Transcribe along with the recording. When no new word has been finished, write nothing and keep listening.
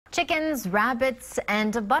Chickens, rabbits,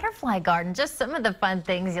 and a butterfly garden. Just some of the fun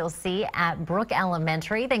things you'll see at Brooke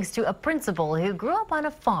Elementary, thanks to a principal who grew up on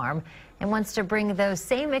a farm and wants to bring those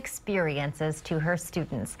same experiences to her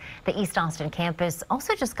students. The East Austin campus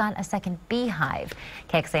also just got a second beehive.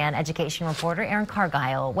 KXAN education reporter Erin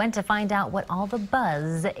Cargile went to find out what all the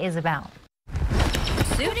buzz is about.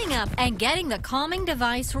 Suiting up and getting the calming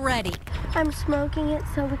device ready. I'm smoking it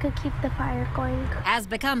so we could keep the fire going. Has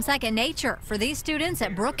become second nature for these students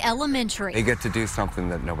at Brooke Elementary. They get to do something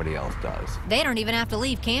that nobody else does. They don't even have to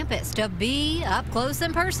leave campus to be up close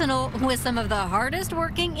and personal with some of the hardest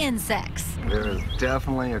working insects. There is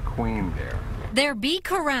definitely a queen there. Their bee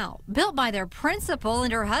corral, built by their principal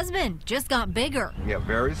and her husband, just got bigger. Yeah,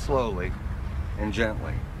 very slowly and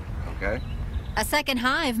gently, okay? A second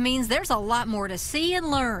hive means there's a lot more to see and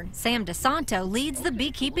learn. Sam DeSanto leads the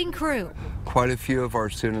beekeeping crew. Quite a few of our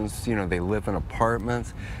students, they live in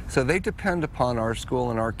apartments, so they depend upon our school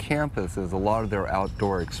and our campus as a lot of their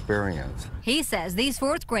outdoor experience. He says these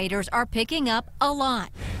fourth graders are picking up a lot.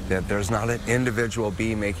 That there's not an individual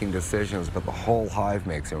bee making decisions, but the whole hive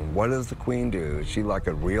makes them. What does the queen do? Is she like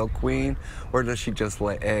a real queen, or does she just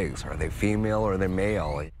lay eggs? Are they female or are they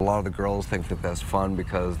male? A lot of the girls think that that's fun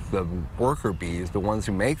because the worker bees, the ones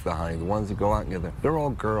who make the honey, the ones who go out and get them, they're all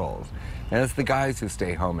girls. And it's the guys who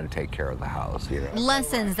stay home and take care of the house.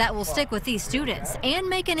 Lessons that will stick with these students and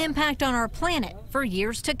make an impact on our planet for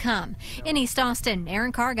years to come. In East Austin,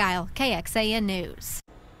 Erin Cargile, KXAN News.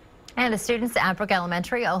 And the students at Brooke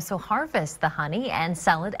Elementary also harvest the honey and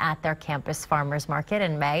sell it at their campus farmers market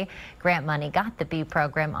in May. Grant money got the bee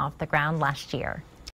program off the ground last year.